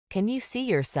Can you see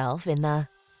yourself in the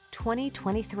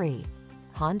 2023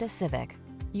 Honda Civic?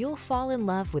 You'll fall in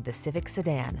love with the Civic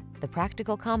sedan, the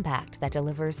practical compact that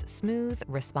delivers smooth,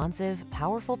 responsive,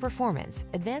 powerful performance,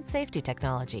 advanced safety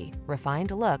technology,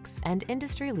 refined looks, and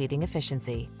industry-leading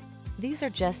efficiency. These are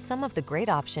just some of the great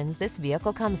options this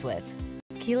vehicle comes with: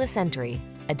 keyless entry,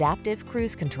 adaptive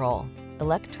cruise control,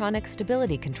 electronic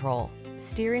stability control,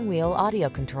 steering wheel audio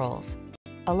controls,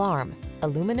 alarm,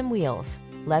 aluminum wheels,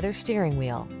 leather steering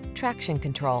wheel, traction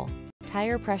control,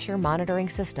 tire pressure monitoring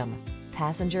system,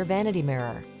 passenger vanity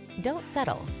mirror. Don't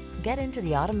settle. Get into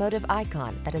the automotive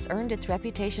icon that has earned its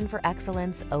reputation for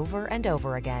excellence over and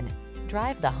over again.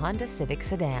 Drive the Honda Civic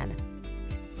sedan.